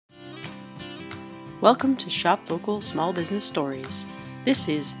Welcome to Shop Local Small Business Stories. This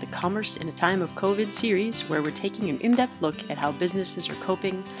is the Commerce in a Time of COVID series, where we're taking an in-depth look at how businesses are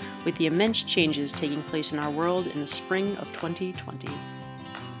coping with the immense changes taking place in our world in the spring of 2020.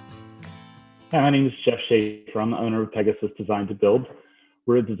 Hi, my name is Jeff Schaefer. I'm the owner of Pegasus Design to Build.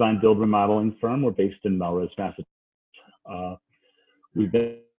 We're a design build remodeling firm. We're based in Melrose, Massachusetts. We've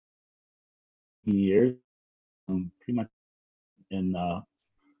been years, pretty much in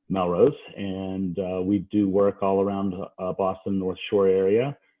Melrose, and we do work all around Boston North Shore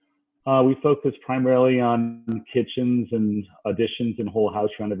area. We focus primarily on kitchens and additions and whole house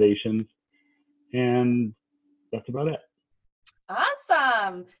renovations, and that's about it.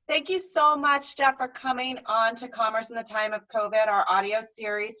 Awesome. Thank you so much, Jeff, for coming on to Commerce in the Time of COVID, our audio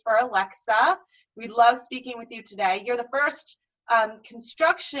series for Alexa. We love speaking with you today. You're the first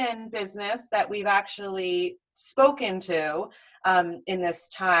construction business that we've actually spoken to in this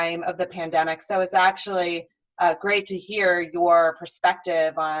time of the pandemic. So it's actually great to hear your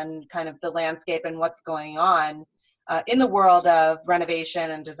perspective on kind of the landscape and what's going on in the world of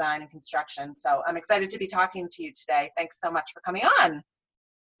renovation and design and construction. So I'm excited to be talking to you today. Thanks so much for coming on.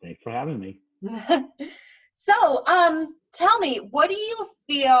 Thanks for having me. So tell me, what do you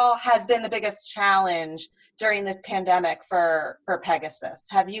feel has been the biggest challenge during the pandemic for Pegasus?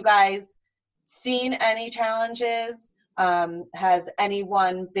 Have you guys seen any challenges? Has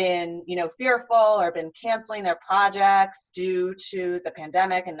anyone been, fearful or been canceling their projects due to the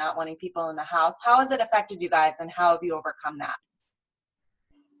pandemic and not wanting people in the house? How has it affected you guys, and how have you overcome that?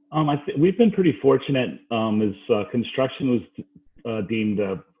 We've been pretty fortunate as construction was deemed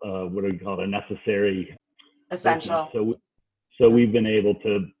a necessary essential. So we've been able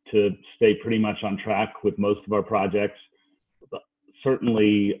to stay pretty much on track with most of our projects.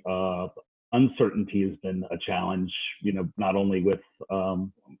 Certainly, uncertainty has been a challenge, not only with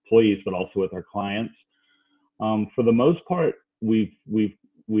employees but also with our clients. For the most part,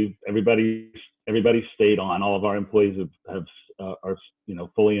 everybody stayed on. All of our employees are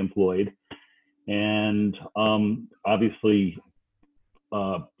fully employed, and obviously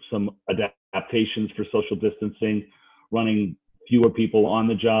some adaptations for social distancing, running fewer people on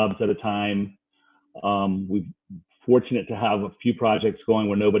the jobs at a time. We've fortunate to have a few projects going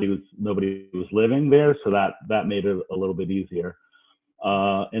where nobody was living there, so that made it a little bit easier.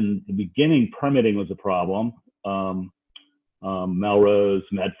 In the beginning, permitting was a problem. Melrose,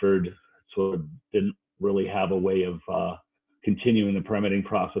 Medford sort of didn't really have a way of continuing the permitting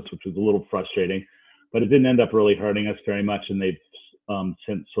process, which was a little frustrating, but it didn't end up really hurting us very much, and they've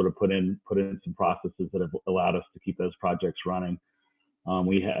since sort of put in some processes that have allowed us to keep those projects running.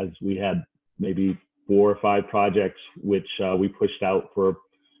 We had maybe 4 or 5 projects which we pushed out for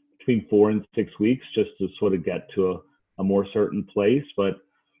between 4 and 6 weeks just to sort of get to a more certain place. But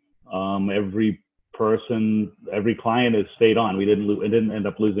every client has stayed on. We didn't end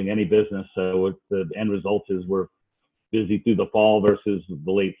up losing any business. So the end result is we're busy through the fall versus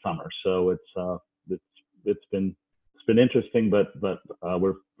the late summer. So it's been interesting, but I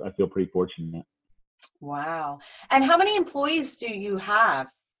feel pretty fortunate. Wow. And how many employees do you have,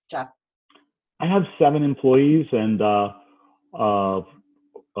 Jeff? I have 7 employees, and 4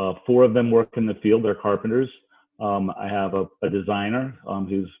 of them work in the field. They're carpenters. I have a designer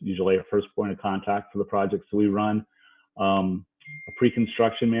who's usually our first point of contact for the projects that we run. A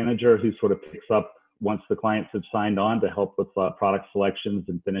pre-construction manager who sort of picks up once the clients have signed on to help with product selections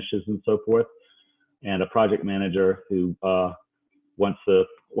and finishes and so forth. And a project manager who, once the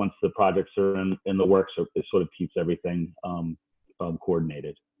projects are in the works, it sort of keeps everything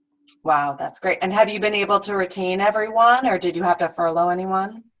coordinated. Wow, that's great. And have you been able to retain everyone, or did you have to furlough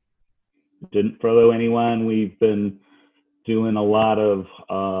anyone? Didn't furlough anyone. We've been doing a lot of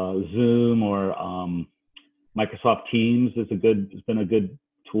Zoom or Microsoft Teams has been a good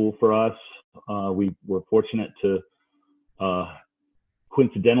tool for us. We were fortunate to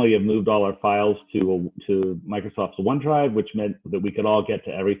coincidentally have moved all our files to Microsoft's OneDrive, which meant that we could all get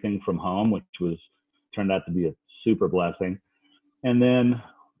to everything from home, which turned out to be a super blessing. And then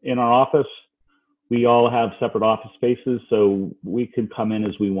in our office, we all have separate office spaces, so we could come in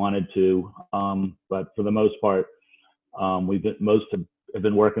as we wanted to. But for the most part, most have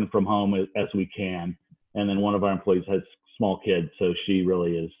been working from home as we can. And then one of our employees has small kids, so she's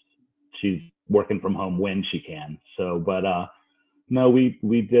working from home when she can. So, but no, we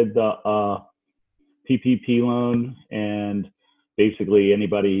did the PPP loan, and basically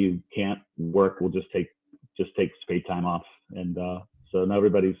anybody who can't work will just take paid time off. And so now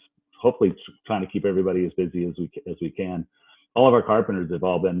everybody's hopefully trying to keep everybody as busy as we can. All of our carpenters have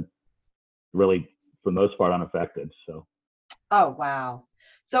all been really, for the most part, unaffected. So Oh, wow.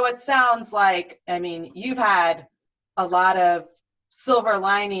 So it sounds like, I mean, you've had a lot of silver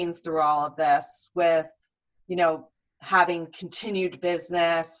linings through all of this with, you know, having continued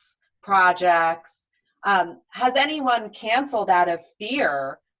business, projects. Has anyone canceled out of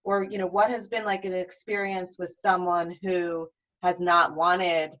fear? Or, you know, what has been like an experience with someone who has not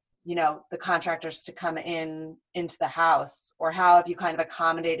wanted, you know, the contractors to come into the house? Or how have you kind of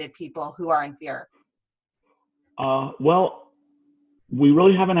accommodated people who are in fear? Well, we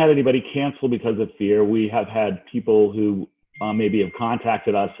really haven't had anybody cancel because of fear. We have had people who maybe have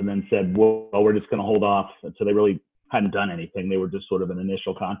contacted us and then said, well, we're just going to hold off. And so they really hadn't done anything. They were just sort of an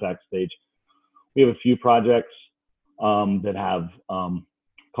initial contact stage. We have a few projects that have,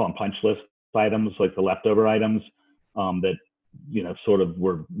 call them punch list items, like the leftover items that, you know, sort of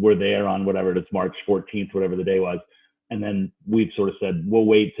were there on whatever it is, March 14th, whatever the day was. And then we've sort of said, we'll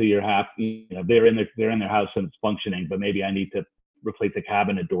wait till you're happy. You know, they're in their house and it's functioning, but maybe I need to replace the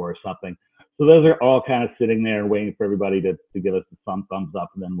cabinet door or something. So those are all kind of sitting there and waiting for everybody to give us some thumbs up,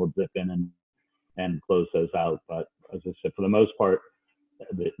 and then we'll dip in and close those out. But as I said, for the most part,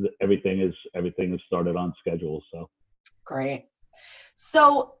 everything is started on schedule. So Great.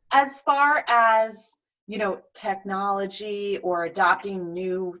 So as far as, you know, technology or adopting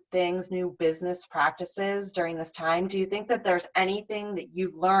new things, new business practices during this time, do you think that there's anything that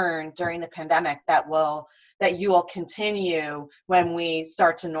you've learned during the pandemic that you will continue when we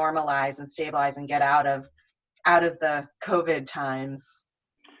start to normalize and stabilize and get out of the COVID times?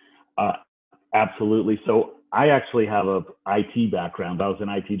 Absolutely. So I actually have a IT background. I was an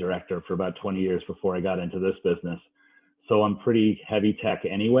IT director for about 20 years before I got into this business. So I'm pretty heavy tech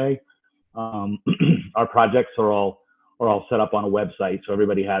anyway. Our projects are all set up on a website, so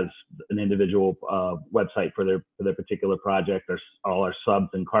everybody has an individual website for their particular project. All our subs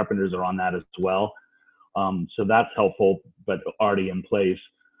and carpenters are on that as well. So that's helpful, but already in place.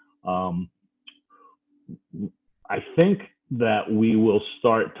 I think that we will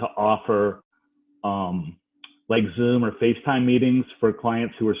start to offer like Zoom or FaceTime meetings for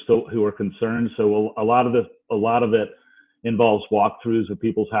clients who are concerned. So a lot of it involves walkthroughs of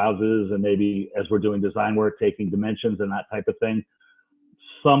people's houses, and maybe as we're doing design work, taking dimensions and that type of thing.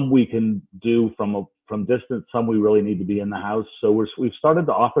 Some we can do from distance. Some we really need to be in the house. So we've started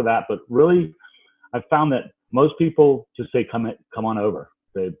to offer that, but really, I've found that most people just say, come on over.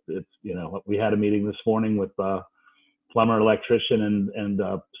 It's, you know, we had a meeting this morning with plumber, electrician, and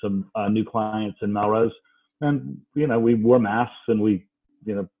some new clients in Melrose, and you know, we wore masks and we,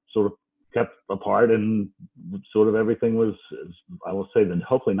 you know, sort of kept apart, and sort of everything was, I will say, then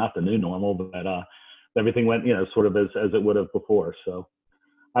hopefully not the new normal, but everything went, you know, sort of as it would have before. So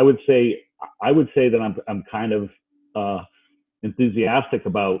I would say that I'm kind of enthusiastic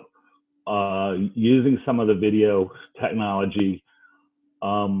about using some of the video technology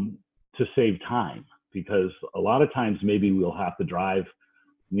to save time, because a lot of times maybe we'll have to drive,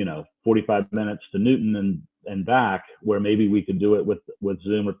 you know, 45 minutes to Newton and back, where maybe we could do it with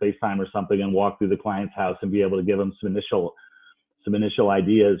Zoom or FaceTime or something, and walk through the client's house and be able to give them some initial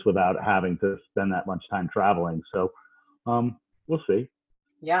ideas without having to spend that much time traveling. So we'll see.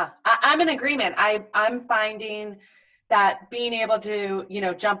 Yeah, I'm in agreement. I'm finding that being able to, you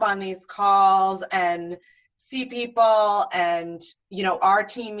know, jump on these calls and see people, and, you know, our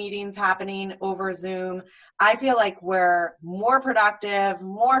team meetings happening over Zoom, I feel like we're more productive,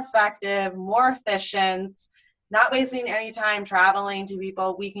 more effective, more efficient, not wasting any time traveling to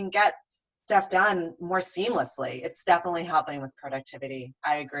people. We can get stuff done more seamlessly. It's definitely helping with productivity.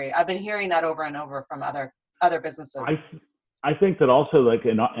 I agree. I've been hearing that over and over from other businesses. I think that also, like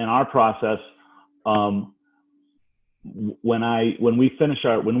in our process, when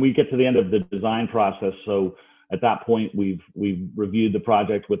we get to the end of the design process, so at that point we've reviewed the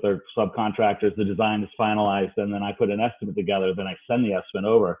project with our subcontractors, the design is finalized, and then I put an estimate together, then I send the estimate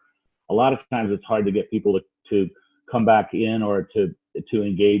over. A lot of times it's hard to get people to come back in, or to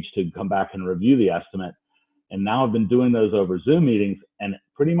engage, to come back and review the estimate. And now I've been doing those over Zoom meetings, and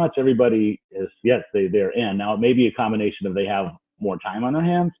pretty much everybody is, yes, they're in. Now it may be a combination of they have more time on their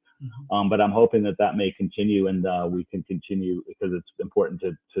hands, but I'm hoping that may continue, and we can continue, because it's important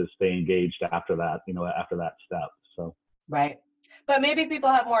to stay engaged after that, you know, after that step. So right. But maybe people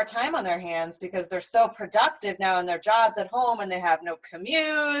have more time on their hands because they're so productive now in their jobs at home, and they have no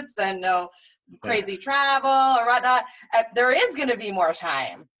commutes and no crazy travel or whatnot. There is going to be more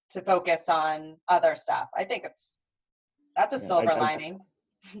time to focus on other stuff. I think that's a silver lining.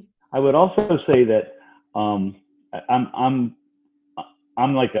 I would also say that I'm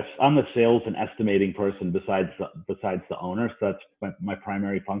the sales and estimating person besides the owner. So that's my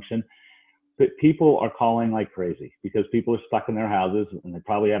primary function. people are calling like crazy because people are stuck in their houses and they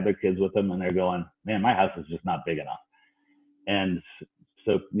probably have their kids with them and they're going, man, my house is just not big enough. And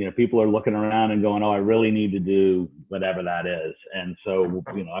so, people are looking around and going, oh, I really need to do whatever that is. And so,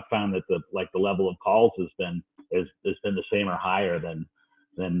 I found that the level of calls has been the same or higher than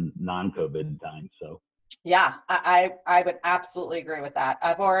non-COVID times. So. Yeah, I would absolutely agree with that.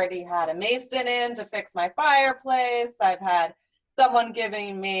 I've already had a mason in to fix my fireplace. I've had someone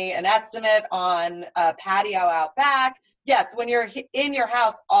giving me an estimate on a patio out back. Yes, when you're in your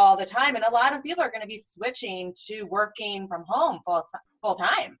house all the time, and a lot of people are going to be switching to working from home full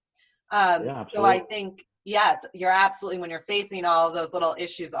time. Yeah, so I think, you're absolutely, when you're facing all of those little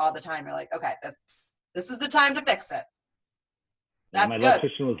issues all the time, you're like, okay, this is the time to fix it. That's my good.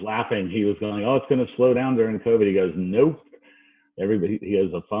 electrician was laughing. He was going, oh, it's going to slow down during COVID. He goes, nope. Everybody, he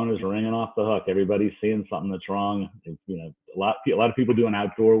goes, the phone is ringing off the hook. Everybody's seeing something that's wrong. A lot of people doing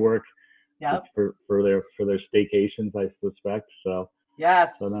outdoor work. Yep. for their staycations, I suspect. So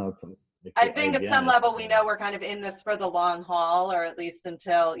yes. So no, I think at some level we know we're kind of in this for the long haul, or at least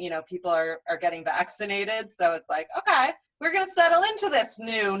until people are getting vaccinated. So it's like, okay, we're going to settle into this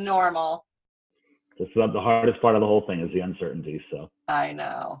new normal. This is the hardest part of the whole thing is the uncertainty. So I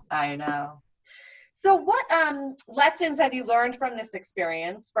know. So what lessons have you learned from this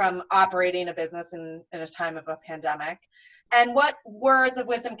experience, from operating a business in a time of a pandemic? And what words of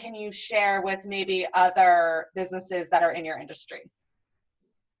wisdom can you share with maybe other businesses that are in your industry?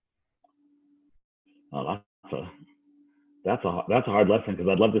 Oh, that's a hard lesson, because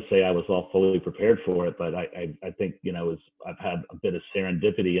I'd love to say I was all fully prepared for it, but I think I've had a bit of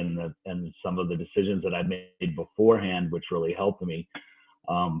serendipity in some of the decisions that I made beforehand, which really helped me.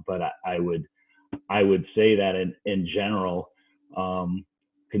 But I would say that in general,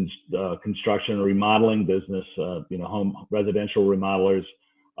 construction and remodeling business, home residential remodelers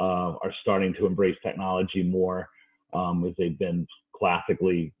are starting to embrace technology more, as they've been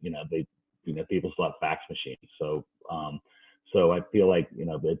classically, people still have fax machines. So I feel like,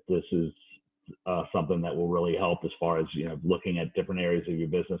 that this is something that will really help as far as, looking at different areas of your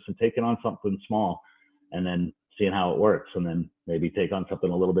business and taking on something small and then seeing how it works, and then maybe take on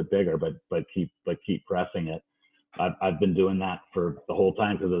something a little bit bigger, but keep pressing it. I've been doing that for the whole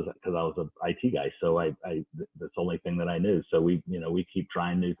time because I was an IT guy. So that's the only thing that I knew. So we keep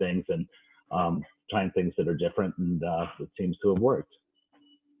trying new things and trying things that are different, and it seems to have worked.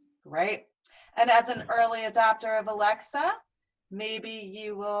 Great. And as an early adopter of Alexa, maybe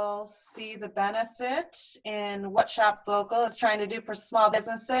you will see the benefit in what Shop Vocal is trying to do for small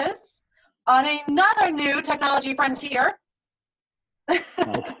businesses on another new technology frontier.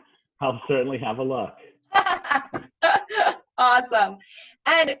 I'll certainly have a look. Awesome.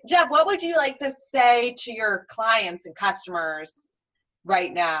 And Jeff, what would you like to say to your clients and customers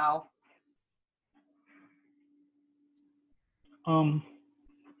right now?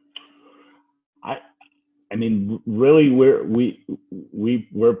 I mean, really,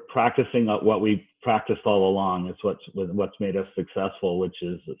 we're practicing what we practiced all along. It's what's made us successful, which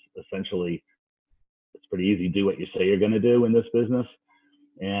is essentially, it's pretty easy. Do what you say you're going to do in this business,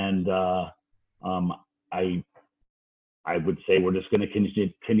 and I would say we're just going to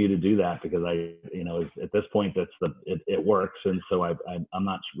continue to do that, because at this point it works, and so I'm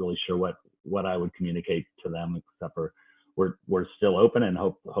not really sure what I would communicate to them, except for we're still open and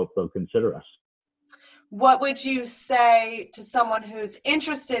hope they'll consider us. What would you say to someone who's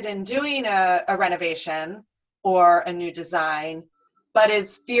interested in doing a renovation or a new design, but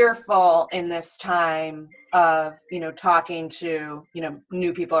is fearful in this time of, talking to,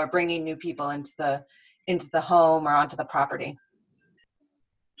 new people or bringing new people into the home or onto the property?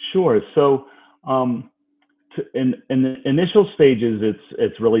 Sure. So in the initial stages,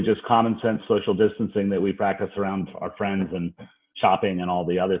 it's really just common sense social distancing that we practice around our friends and shopping and all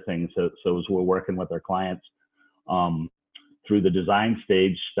the other things. So as we're working with our clients through the design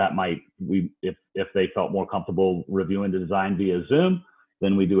stage, if they felt more comfortable reviewing the design via Zoom,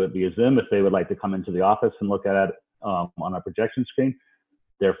 then we do it via Zoom. If they would like to come into the office and look at it on our projection screen,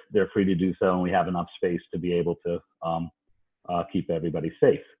 they're free to do so, and we have enough space to be able to keep everybody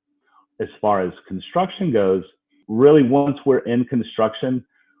safe. As far as construction goes, really once we're in construction,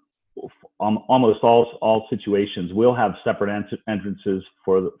 almost all situations, we'll have separate entrances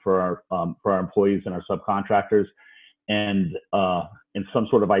for our employees and our subcontractors, and in some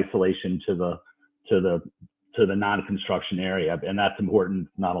sort of isolation to the non-construction area, and that's important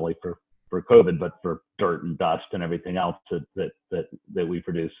not only for COVID, but for dirt and dust and everything else that we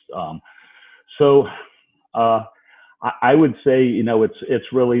produce. So I would say,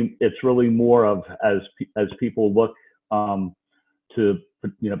 it's really more of as people look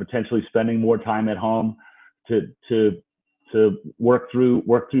potentially spending more time at home, to work through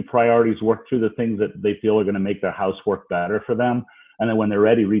priorities, work through the things that they feel are going to make their house work better for them, and then when they're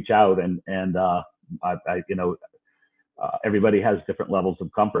ready, reach out and everybody has different levels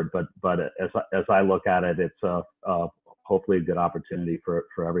of comfort, but as I look at it, it's hopefully a good opportunity for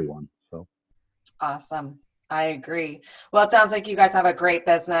everyone. So awesome. I agree. Well, it sounds like you guys have a great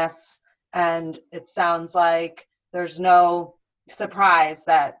business, and it sounds like there's no surprise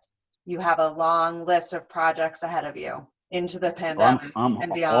that you have a long list of projects ahead of you into the pandemic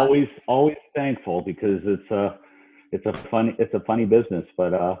and beyond. Always thankful, because it's a funny business,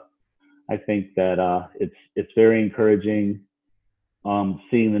 but I think that it's very encouraging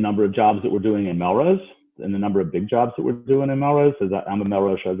seeing the number of jobs that we're doing in Melrose and the number of big jobs that we're doing in Melrose, as I'm a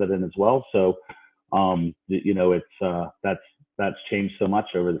Melrose resident as well. So that's changed so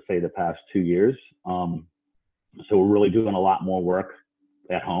much over the past 2 years. So we're really doing a lot more work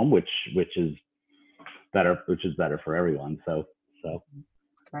at home, which is better for everyone. So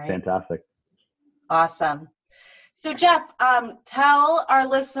Great. Fantastic. Awesome. So Jeff, tell our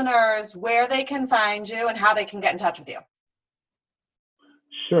listeners where they can find you and how they can get in touch with you.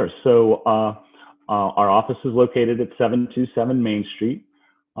 Sure. So our office is located at 727 Main Street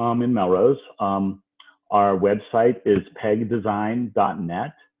in Melrose. Our website is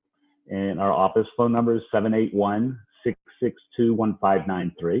pegdesign.net, and our office phone number is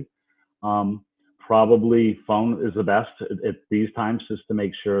 781-662-1593. Probably phone is the best at these times, just to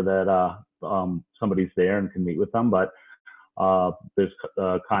make sure that somebody's there and can meet with them. But there's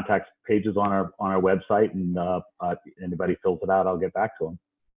contact pages on our website, and anybody fills it out, I'll get back to them.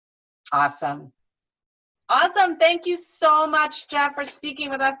 Awesome. Thank you so much, Jeff, for speaking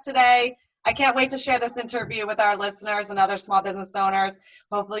with us today. I can't wait to share this interview with our listeners and other small business owners.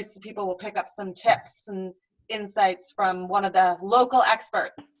 Hopefully people will pick up some tips and insights from one of the local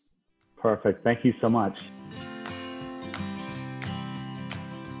experts. Perfect. Thank you so much.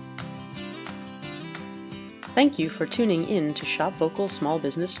 Thank you for tuning in to Shop Vocal Small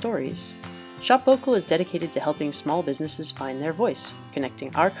Business Stories. Shop Vocal is dedicated to helping small businesses find their voice,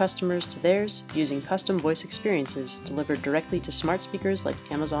 connecting our customers to theirs using custom voice experiences delivered directly to smart speakers like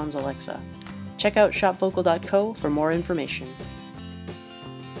Amazon's Alexa. Check out shopvocal.co for more information.